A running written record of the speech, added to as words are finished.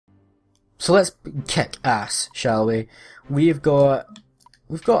So let's kick ass, shall we? We've got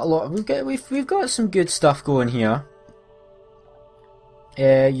a lot. We've got some good stuff going here.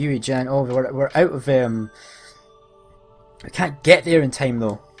 Yui Jen. Oh, we're out of I can't get there in time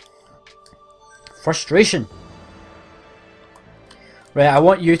though. Frustration. Right, I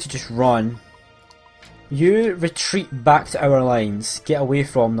want you to just run. You retreat back to our lines. Get away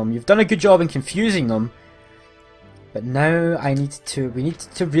from them. You've done a good job in confusing them. But now we need to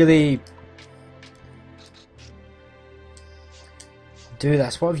really do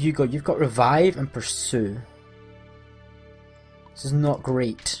this. What have you got? You've got revive and pursue. This is not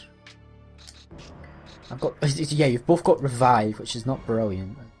great. Yeah, you've both got revive, which is not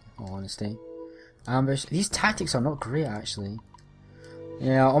brilliant, in all honesty. Ambush. These tactics are not great, actually.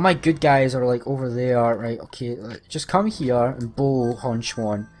 Yeah, all my good guys are like over there. Right, okay, just come here and bowl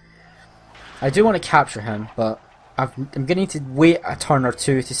Honchuan. I do want to capture him, but I'm going to need to wait a turn or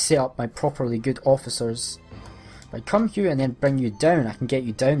two to set up my properly good officers. If I come here and then bring you down, I can get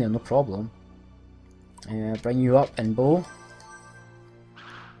you down there, no problem. Bring you up and bowl.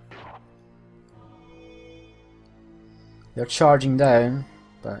 They're charging down,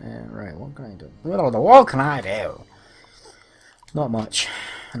 but right, what can I do? What can I do? Not much,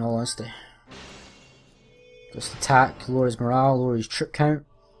 in all honesty. Just attack, lower his morale, lower his troop count.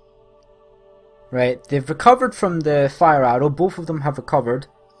 Right, they've recovered from the fire arrow. Both of them have recovered,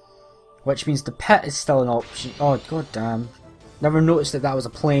 which means the pit is still an option. Oh, god damn! Never noticed that was a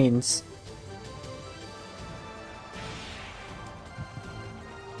plains.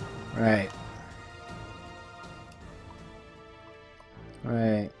 Right.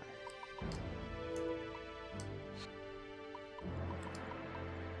 Right.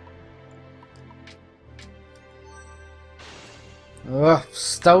 Ugh,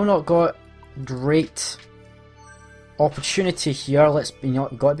 still not got great opportunity here. You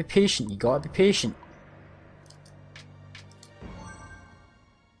gotta be patient. You gotta be patient.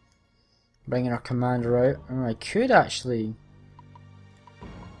 Bringing our commander out. Oh, I could actually.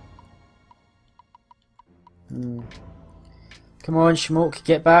 Come on, Smoke,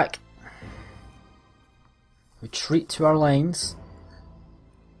 get back. Retreat to our lines.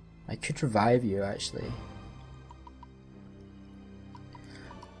 I could revive you, actually.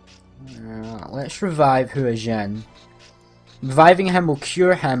 Let's revive Hua Zhen. Reviving him will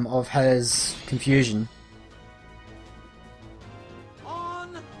cure him of his confusion.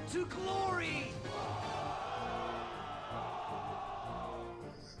 On to glory.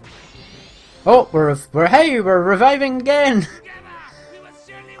 Oh, we're reviving again.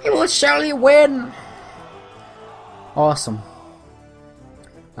 We will surely win. Awesome.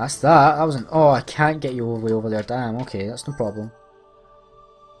 That's that. That wasn't. Oh, I can't get you all the way over there. Damn. Okay, that's no problem.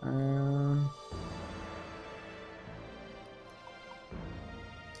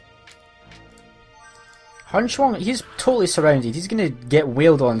 Hunchwong, he's totally surrounded. He's gonna get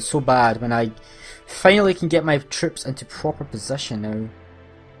wailed on so bad when I finally can get my troops into proper position now.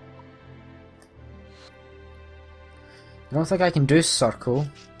 I don't think I can do circle.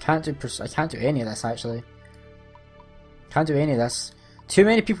 I can't do any of this actually. Can't do any of this. Too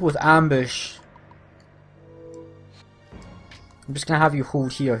many people with ambush. I'm just gonna have you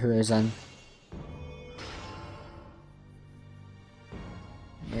hold here, who is in.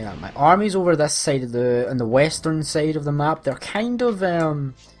 Yeah, my army's over this side of on the western side of the map. They're kind of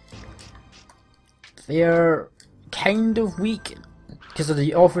weak because of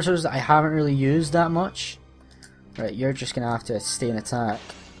the officers that I haven't really used that much. Right, you're just gonna have to stay in attack.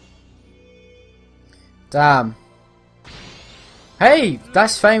 Damn. Hey,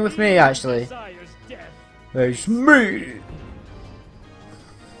 that's fine with me actually. It's me.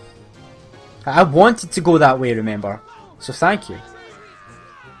 I wanted to go that way, remember? So thank you.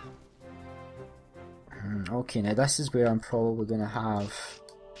 Okay, now this is where I'm probably gonna have.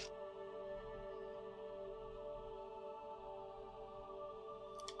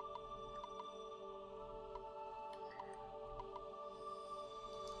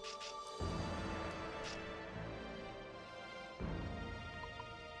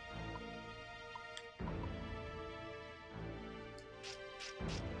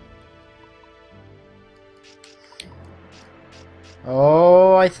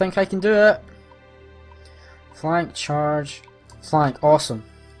 Oh, I think I can do it. Flank, charge, flank, awesome.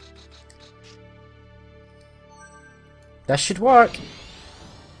 That should work.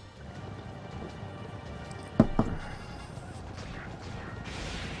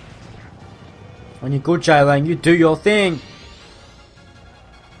 When you go Jailang, you do your thing.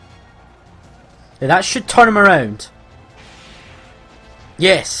 Yeah, that should turn him around.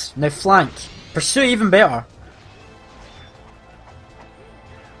 Yes, now flank. Pursue even better.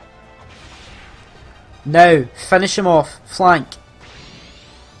 Now, finish him off. Flank.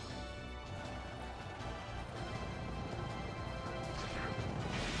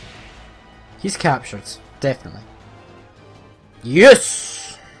 He's captured. Definitely.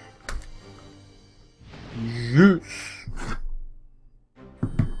 Yes! Yes!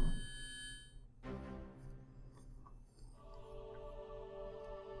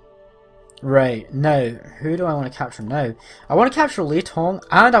 Right, now, who do I want to capture now? I want to capture Lei Tong,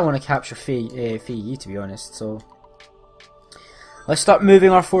 and I want to capture Fei Yi, to be honest, so... Let's start moving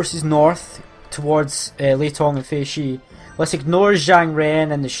our forces north towards Lei Tong and Fei Shi. Let's ignore Zhang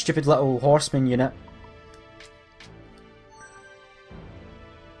Ren and the stupid little horseman unit.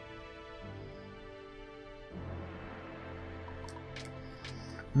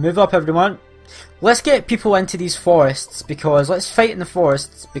 Move up, everyone. Let's get people into these forests, because let's fight in the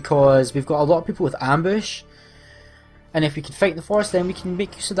forests, because we've got a lot of people with ambush, and if we can fight in the forest, then we can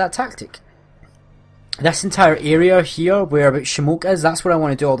make use of that tactic. This entire area here, where about Shimoke is, that's where I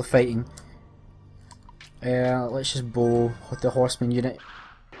want to do all the fighting. Let's just bow with the horseman unit.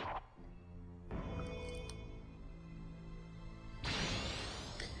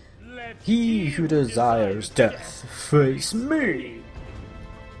 He who desires death, face me.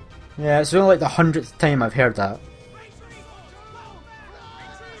 Yeah, it's only like the 100th time I've heard that.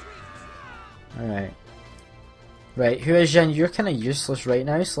 Alright. Right, who is Jin? You're kind of useless right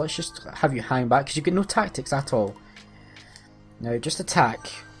now, so let's just have you hang back, because you've got no tactics at all. Now, just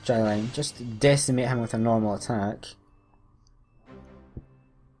attack Jailine. Just decimate him with a normal attack.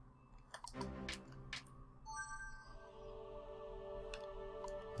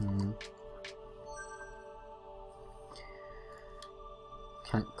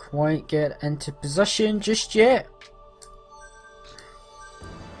 Can't quite get into position just yet.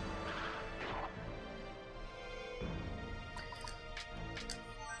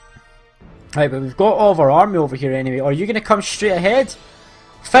 Right, but we've got all of our army over here anyway. Are you going to come straight ahead?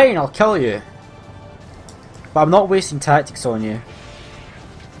 Fine, I'll kill you. But I'm not wasting tactics on you.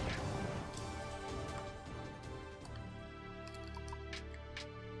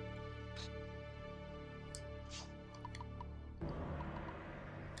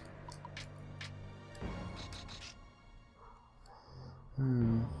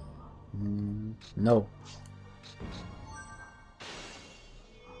 No.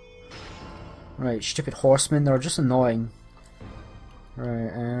 Right, stupid horsemen, they're just annoying.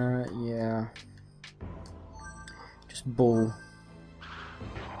 Right, yeah. Just bow.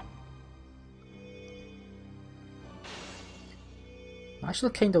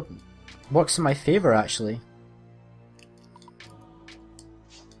 Actually kind of works in my favour, actually.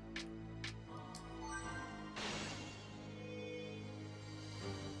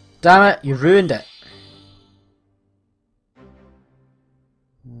 Damn it, you ruined it.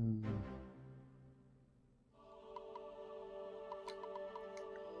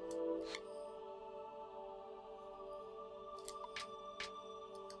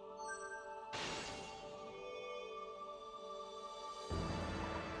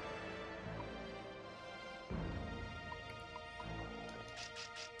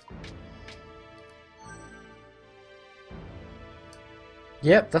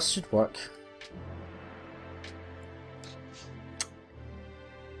 Yep, this should work.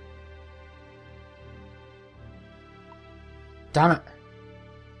 Damn it.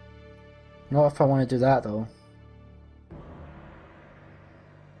 Not if I want to do that though.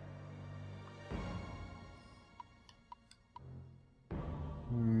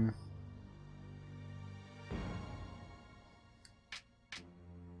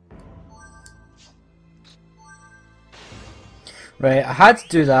 Right, I had to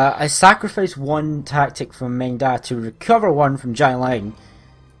do that. I sacrificed one tactic from Mengda to recover one from Jiang Lang.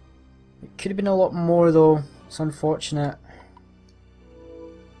 It could have been a lot more though. It's unfortunate.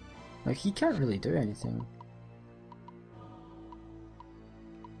 Like, he can't really do anything.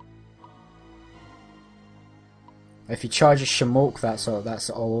 If he charges Shimoke, that's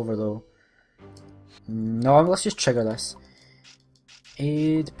all over though. No, let's just trigger this.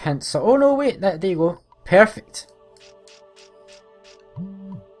 Aid, pincer. Oh no, wait, there you go. Perfect.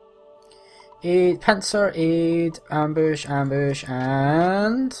 Aid, pincer, aid, ambush, ambush,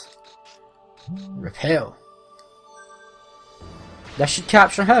 and repel. That should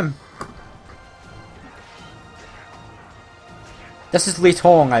capture him. This is Lei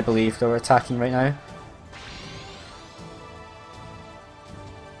Tong, I believe, that we're attacking right now.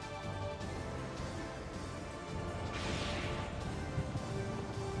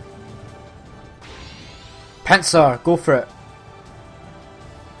 Pincer, go for it.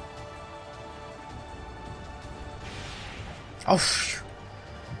 Oh,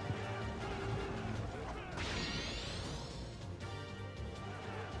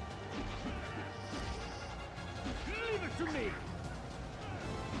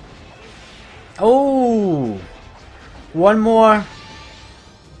 Oh! One more.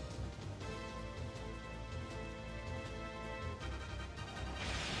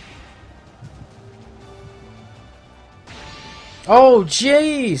 Oh,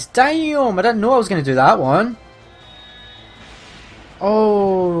 jeez! Damn! I didn't know I was going to do that one.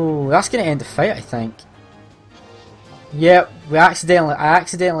 Oh, that's going to end the fight, I think. Yep, I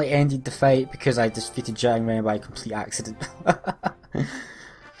accidentally ended the fight because I defeated Zhang Ren by complete accident.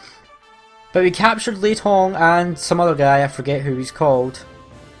 But we captured Lei Tong and some other guy, I forget who he's called.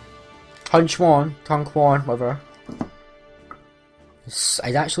 Tong Quan, whatever.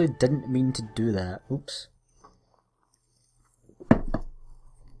 I actually didn't mean to do that. Oops.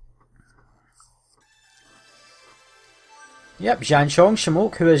 Yep, Zhan Chong,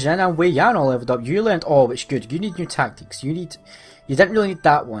 Shimok, Hua Zhen, and Wei Yan all leveled up. You learned all, which is good. You need new tactics. You didn't really need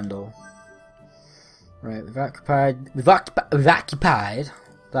that one though. Right, we've occupied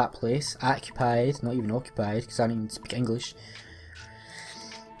that place. Occupied, not even occupied, because I don't even speak English.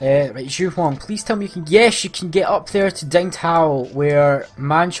 Right, Zhu Huang, please tell me you can. Yes, you can get up there to Ding Tao, where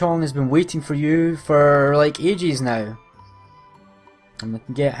Man Chong has been waiting for you for like ages now. And we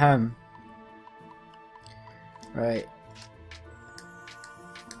can get him. Right.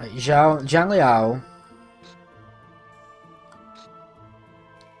 Zhang Liao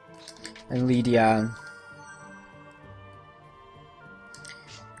and Li Dian.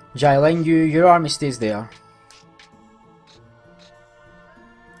 Zhai Ling, your army stays there.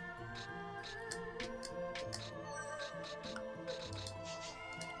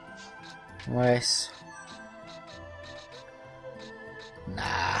 Unless...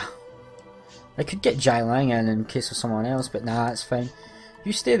 Nah. I could get Zhai Ling in case of someone else, but nah, it's fine.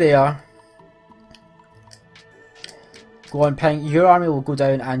 You stay there. Go on, Ping. Your army will go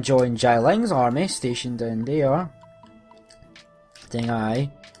down and join Zhai Ling's army, stationed down there. Ding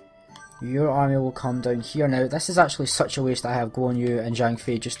Ai. Your army will come down here. Now, this is actually such a waste that I have Guan Yu and Zhang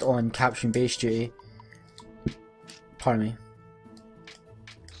Fei just on capturing base duty. Pardon me.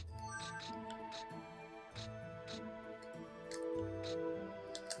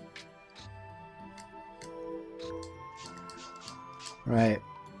 Right.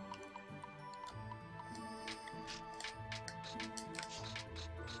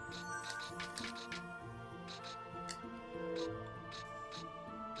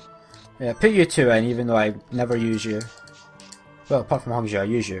 Yeah, put you two in, even though I never use you. Well, apart from Hangzhou, I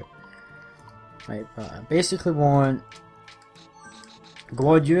use you. Right, but I basically want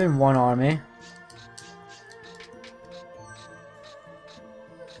Guan Yu in one army.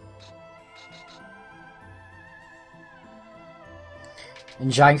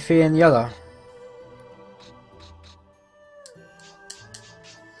 And Zhang Fei in the other.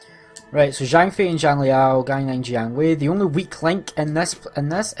 Right, so Zhang Fei and Zhang Liao, Gang Nang Jiang Wei. The only weak link in this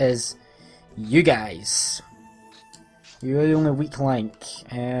is you guys. You're the only weak link.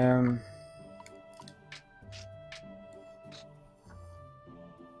 I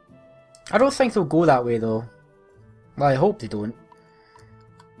don't think they'll go that way though. Well, I hope they don't.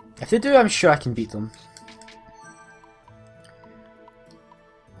 If they do, I'm sure I can beat them.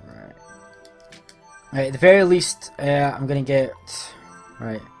 Right, at the very least, I'm gonna get...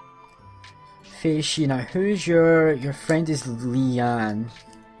 Right. Fei Shi, now who's your friend is Lian.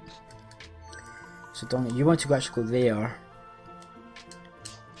 So don't, you want to actually go there.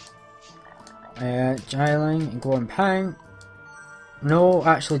 Jialing and Guan Pang. No,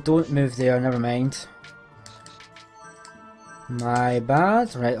 actually don't move there, never mind. My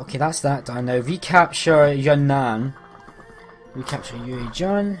bad. Right, okay, that's that done. Now recapture Yunnan. Recapture Yue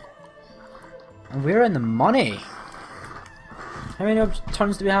Jun. And we're in the money. How many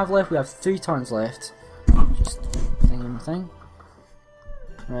turns do we have left? We have 3 turns left. Just thing.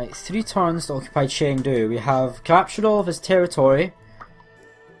 Right, 3 turns to occupy Chengdu. We have captured all of his territory.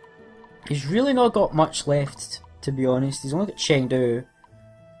 He's really not got much left, to be honest. He's only got Chengdu.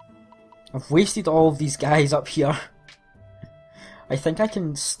 I've wasted all of these guys up here. I think I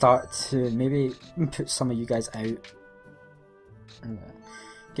can start to maybe put some of you guys out.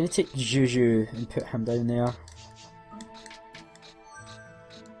 Gonna take Juju and put him down there.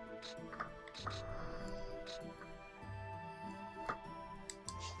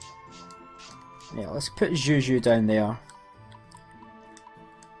 Yeah, let's put Juju down there.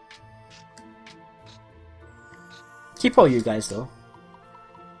 Keep all you guys though.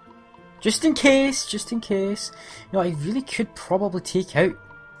 Just in case. You know, I really could probably take out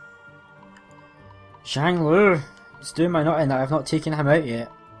Zhang Lu. It's doing my nutting that I've not taken him out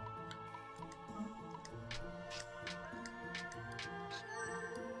yet.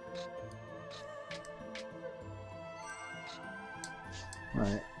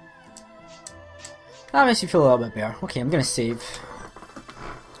 Right. That makes me feel a little bit better. Okay, I'm gonna save.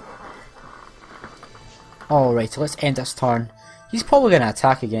 Alright, let's end this turn. He's probably gonna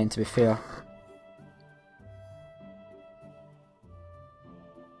attack again, to be fair.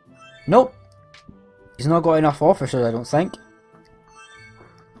 Nope. He's not got enough officers, I don't think.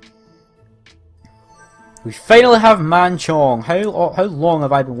 We finally have Manchong. How long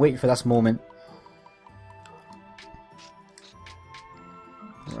have I been waiting for this moment?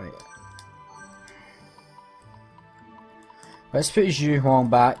 Right. Let's put Zhu Huang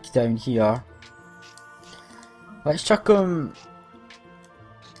back down here. Let's chuck him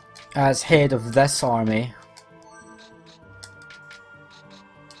as head of this army.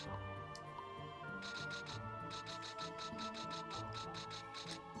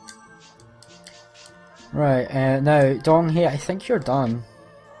 Right, now Dong here, I think you're done.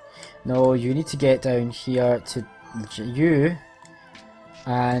 No, you need to get down here to you,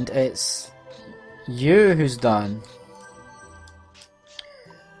 and it's you who's done.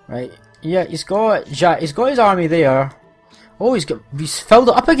 Right, yeah, he's got his army there. Oh, he's filled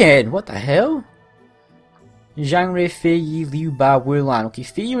it up again. What the hell? Zhang Rei, Fei Yi, Liu Bei, Wu Lan. Okay,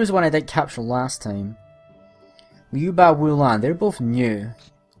 Fei Yi was the one I did capture last time. Liu Bei, Wu Lan, they're both new.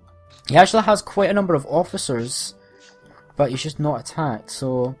 He actually has quite a number of officers, but he's just not attacked,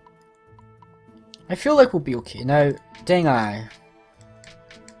 so I feel like we'll be okay. Now, Deng Ai,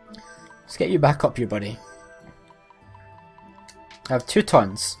 let's get you back up here, buddy. I have 2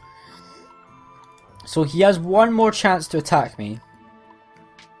 tons. So he has one more chance to attack me.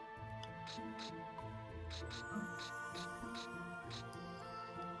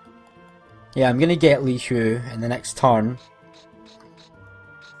 Yeah, I'm gonna get Li Hu in the next turn.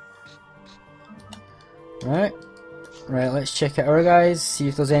 Right, let's check it out, guys, see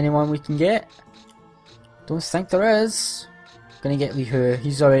if there's anyone we can get. Don't think there is. Gonna get Li Hu,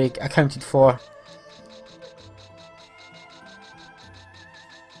 he's already accounted for.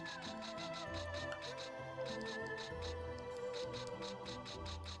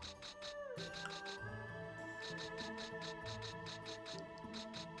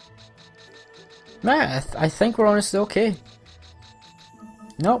 Right, I think we're honestly okay.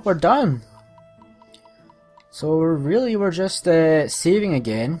 Nope, we're done. So we're just saving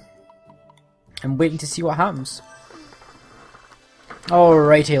again and waiting to see what happens.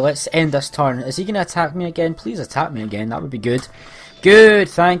 Alrighty, let's end this turn. Is he going to attack me again? Please attack me again, that would be good. Good,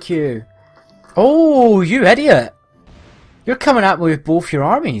 thank you. Oh, you idiot! You're coming at me with both your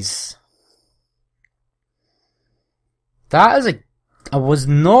armies. That is I was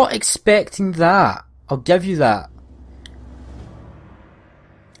not expecting that. I'll give you that.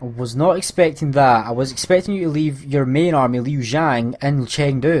 I was not expecting that. I was expecting you to leave your main army, Liu Zhang, in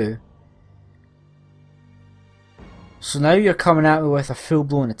Chengdu. So now you're coming at me with a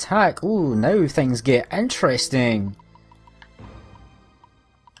full-blown attack. Ooh, now things get interesting.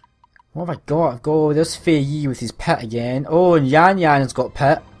 What have I got? I've got this Fei Yi with his pit again. Oh, and Yan Yan has got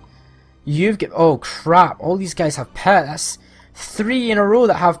pit. You've got... Oh, crap. All these guys have pit. That's 3 in a row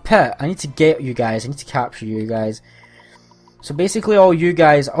that have pit. I need to get you guys. I need to capture you guys. So basically all you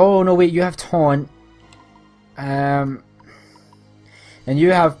guys... Oh, no, wait. You have taunt. And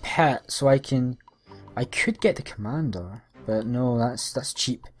you have pit. So I can... I could get the commander. But no, that's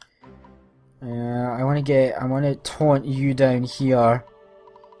cheap. I want to taunt you down here.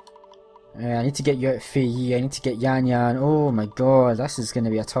 I need to get you out of Fei Yi. I need to get Yan Yan. Oh my god, this is going to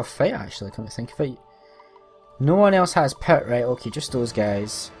be a tough fight actually, come to think of it. No one else has pit, right? Okay, just those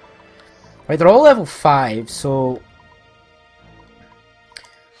guys. Right, they're all level 5, so...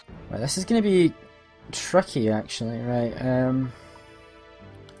 Right, this is going to be tricky actually, right?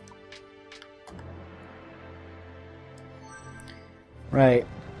 Right,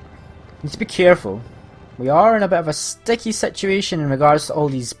 need to be careful. We are in a bit of a sticky situation in regards to all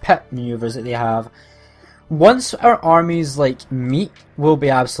these pit maneuvers that they have. Once our armies like meet, we'll be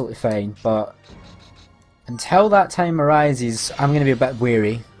absolutely fine, but until that time arises, I'm going to be a bit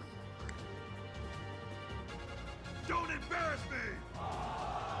wary. Don't embarrass me.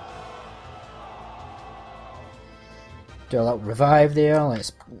 Do a little revive there.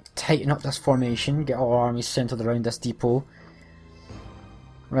 Let's tighten up this formation, get all our armies centered around this depot.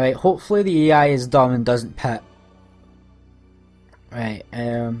 Right, hopefully the AI is dumb and doesn't pit. Right,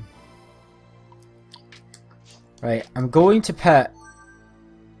 right, I'm going to pit.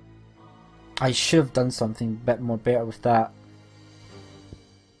 I should have done something a bit more better with that.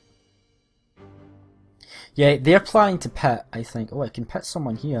 Yeah, they're planning to pit, I think. Oh, I can pit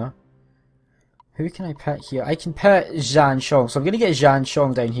someone here. Who can I pit here? I can pit Zhan Shong, so I'm going to get Zhan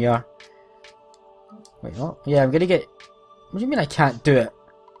Shong down here. Wait, what? Yeah, I'm going to get... What do you mean I can't do it?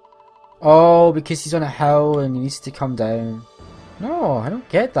 Oh, because he's on a hill and he needs to come down. No, I don't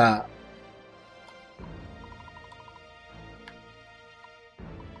get that.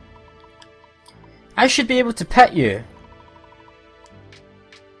 I should be able to pet you.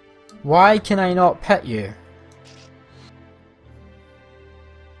 Why can I not pet you?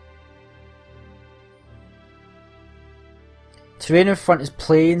 Terrain in front is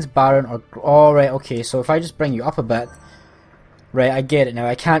plains, barren, or... Oh, right, okay, so if I just bring you up a bit... Right, I get it now.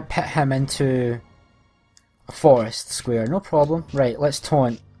 I can't pet him into a forest square. No problem. Right, let's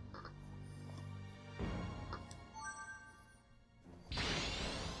taunt.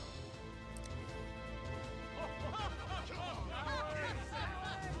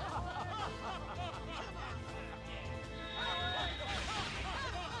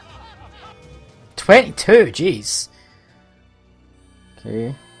 $22, jeez.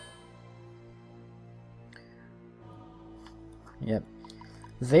 Okay. Yep.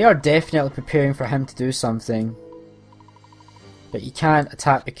 They are definitely preparing for him to do something. But he can't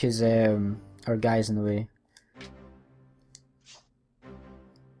attack because our guy's in the way.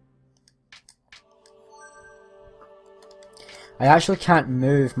 I actually can't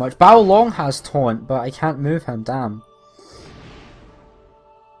move much. Bao Long has taunt, but I can't move him, damn.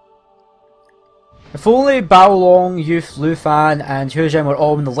 If only Bao Long, Youth, Lu Fan and Hu Jin were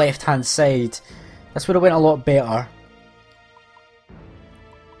all on the left hand side, this would have went a lot better.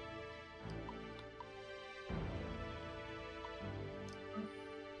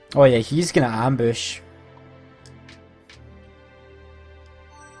 Oh yeah, he's gonna ambush.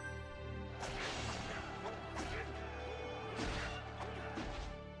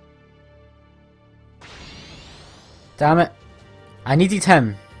 Damn it. I needed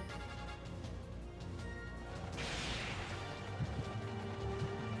him.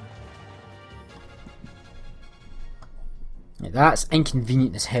 Yeah, that's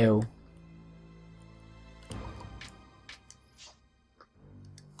inconvenient as hell.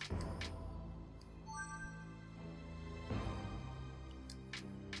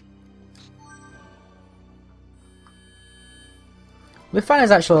 Lufan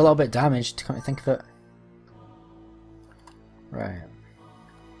is actually a little bit damaged, come to think of it. Right.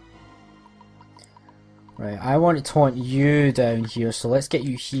 Right, I want to taunt you down here, so let's get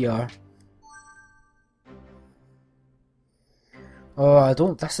you here. Oh, I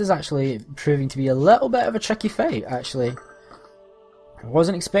don't... This is actually proving to be a little bit of a tricky fight, actually. I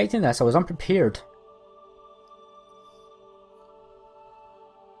wasn't expecting this, I was unprepared.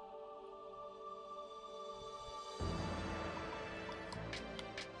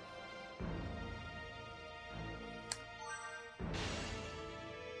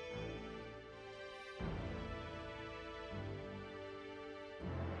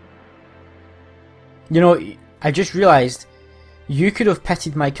 You know, I just realised, you could have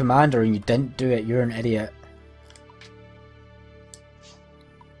pitied my commander and you didn't do it, you're an idiot.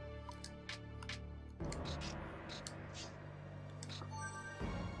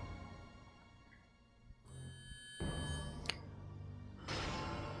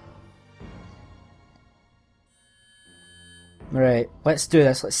 Right, let's do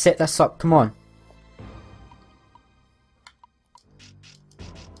this, let's set this up, come on.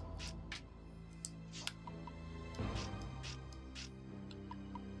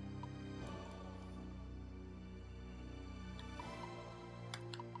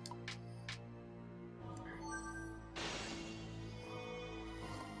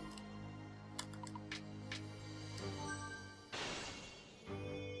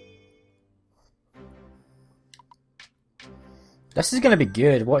 This is gonna be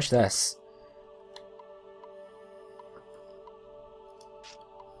good, watch this.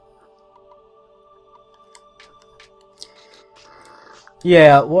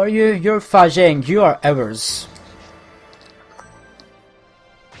 Yeah, what are you? You're Fa Zheng, you are ours.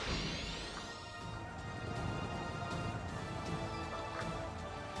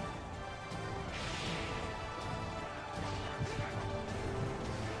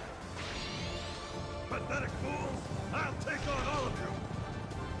 Pathetic fools! I'll take on all of you!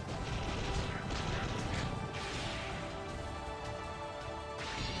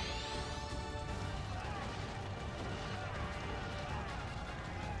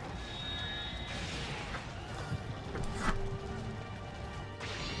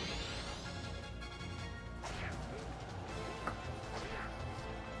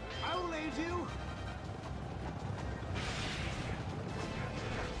 I will aid you.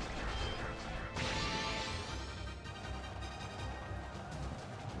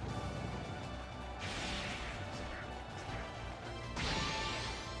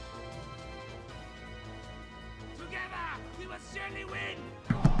 Together, we will surely win!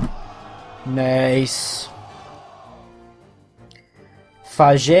 Nice.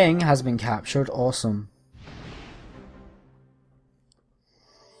 Fajeng has been captured. Awesome.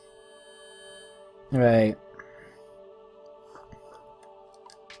 Right.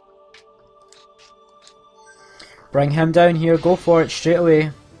 Bring him down here. Go for it straight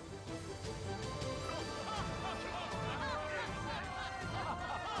away.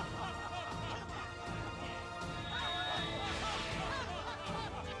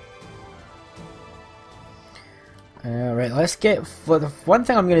 Right, let's get... For the one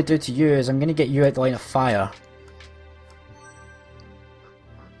thing I'm going to do to you is I'm going to get you out the line of fire.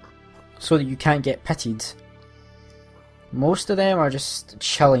 So that you can't get pitted. Most of them are just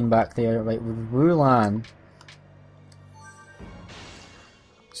chilling back there. Right, with Wulan.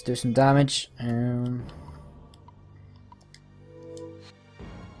 Let's do some damage.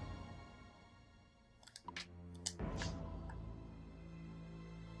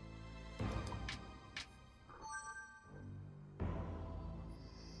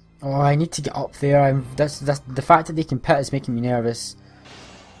 Oh, I need to get up there. That's the fact that they can pit is making me nervous.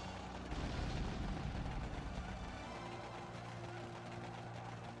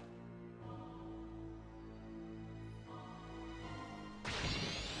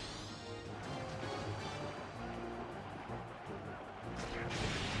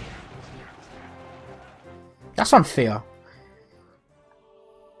 That's unfair.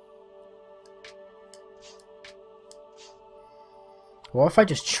 What if I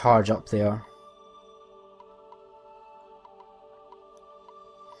just charge up there?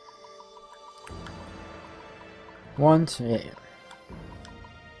 One, two, yeah.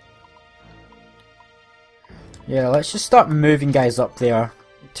 Yeah, let's just start moving guys up there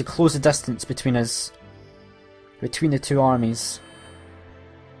to close the distance between us, between the two armies.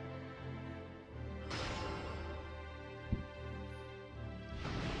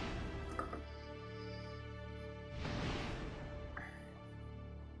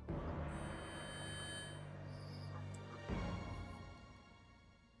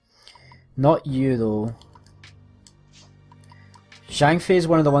 Not you though. Zhang Fei is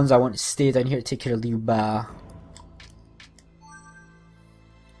one of the ones I want to stay down here to take care of Liu Bei.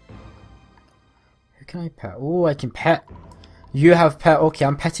 Who can I pit? Oh, I can pit. You have pit. Okay,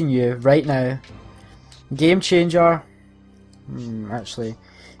 I'm pitting you right now. Game changer. Actually,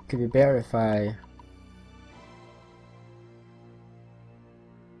 could be better if I...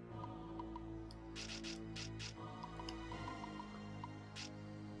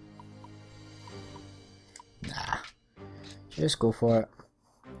 Nah. Just go for it.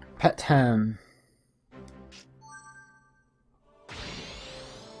 Pit him.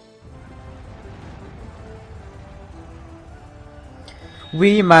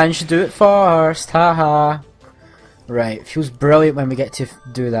 We managed to do it first, haha. Right, feels brilliant when we get to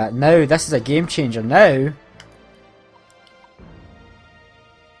do that. Now, this is a game changer. Now,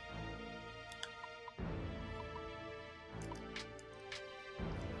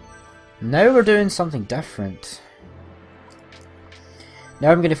 we're doing something different. Now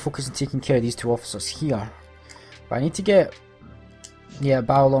I'm going to focus on taking care of these two officers here. But I need to get... Yeah,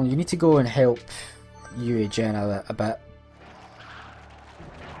 Bao Long, you need to go and help Yue Jen a bit.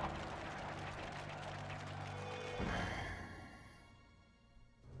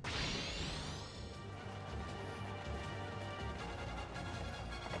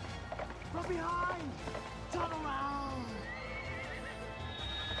 From behind! Turn around!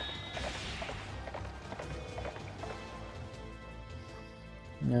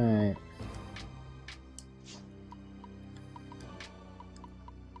 Alright.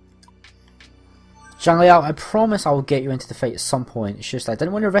 Zhang Liao, I promise I will get you into the fight at some point. It's just I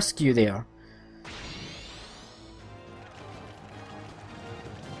didn't want to risk you there.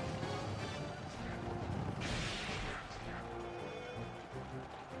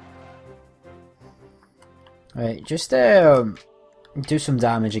 Right, just do some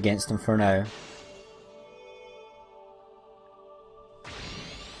damage against him for now.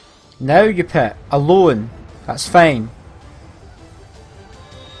 Now you pit alone. That's fine.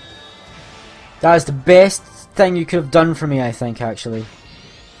 That is the best thing you could have done for me, I think, actually.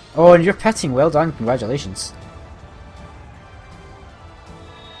 Oh, and you're pitting. Well done. Congratulations.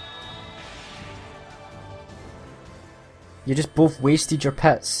 You just both wasted your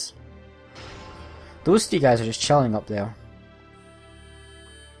pits. Those three guys are just chilling up there.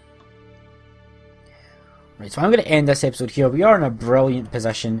 Right, so I'm going to end this episode here. We are in a brilliant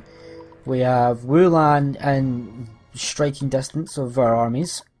position. We have Wulan in striking distance of our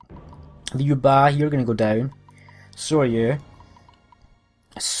armies. Liu Bei, you're going to go down. So are you.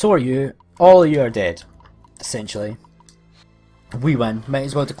 So are you. All of you are dead, essentially. we win. Might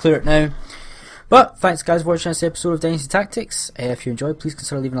as well declare it now. But thanks guys for watching this episode of Dynasty Tactics. If you enjoyed, please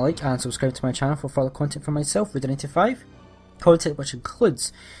consider leaving a like and subscribe to my channel for further content from myself with Dynasty 5. Content which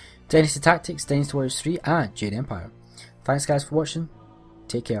includes Dynasty Tactics, Dynasty Warriors 3 and Jade Empire. Thanks guys for watching.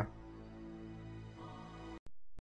 Take care.